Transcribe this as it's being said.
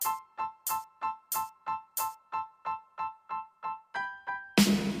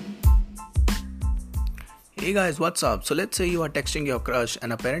Hey guys, what's up? So let's say you are texting your crush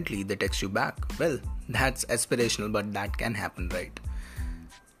and apparently they text you back. Well, that's aspirational, but that can happen, right?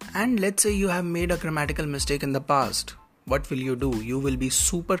 And let's say you have made a grammatical mistake in the past. What will you do? You will be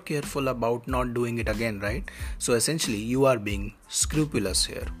super careful about not doing it again, right? So essentially, you are being scrupulous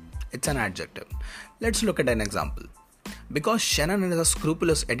here. It's an adjective. Let's look at an example. Because Shannon is a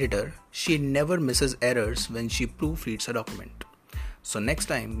scrupulous editor, she never misses errors when she proofreads a document. So next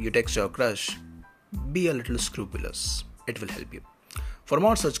time you text your crush, be a little scrupulous. It will help you. For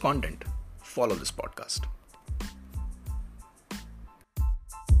more such content, follow this podcast.